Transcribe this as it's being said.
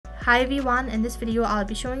Hi everyone, in this video I'll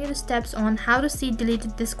be showing you the steps on how to see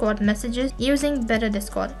deleted Discord messages using Better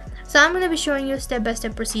Discord. So I'm going to be showing you a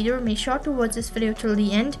step-by-step procedure. Make sure to watch this video till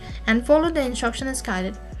the end and follow the instruction as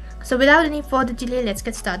guided. So without any further delay, let's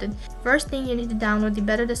get started. First thing, you need to download the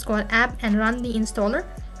Better Discord app and run the installer.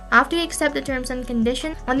 After you accept the terms and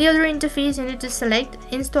conditions, on the other interface you need to select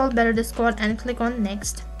Install Better Discord and click on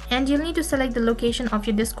Next. And you'll need to select the location of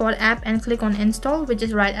your Discord app and click on Install, which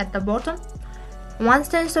is right at the bottom. Once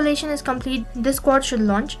the installation is complete, Discord should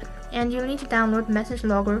launch and you'll need to download Message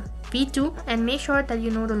Logger v2 and make sure that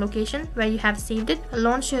you know the location where you have saved it.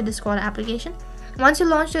 Launch your Discord application. Once you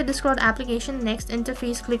launch your Discord application, next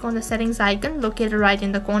interface, click on the settings icon located right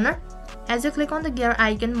in the corner. As you click on the gear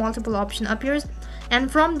icon, multiple option appears,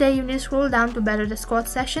 and from there you need to scroll down to Better Discord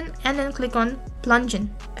session and then click on plugin.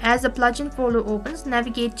 As the plugin folder opens,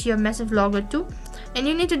 navigate to your Message Logger 2 and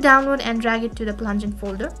you need to download and drag it to the plugin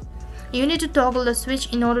folder. You need to toggle the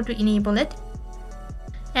switch in order to enable it.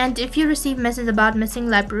 And if you receive message about missing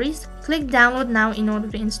libraries, click download now in order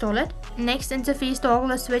to install it. Next interface, toggle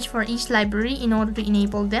the switch for each library in order to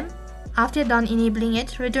enable them. After you're done enabling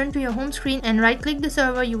it, return to your home screen and right click the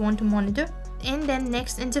server you want to monitor. And then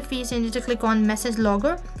next interface, you need to click on Message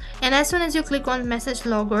Logger, and as soon as you click on Message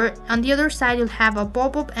Logger, on the other side you'll have a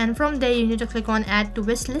pop-up, and from there you need to click on Add to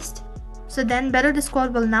Wish List. So then Better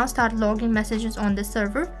Discord will now start logging messages on the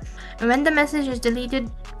server. And when the message is deleted,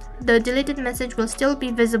 the deleted message will still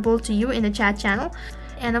be visible to you in the chat channel,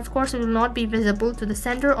 and of course it will not be visible to the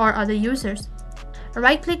sender or other users.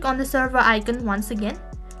 Right click on the server icon once again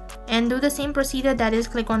and do the same procedure, that is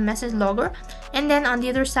click on Message Logger, and then on the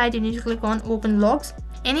other side you need to click on Open Logs.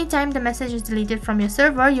 Anytime the message is deleted from your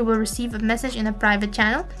server, you will receive a message in a private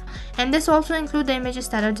channel, and this also includes the images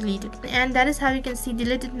that are deleted. And that is how you can see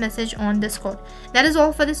deleted message on Discord. That is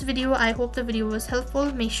all for this video. I hope the video was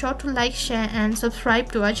helpful. Make sure to like, share and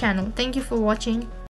subscribe to our channel. Thank you for watching.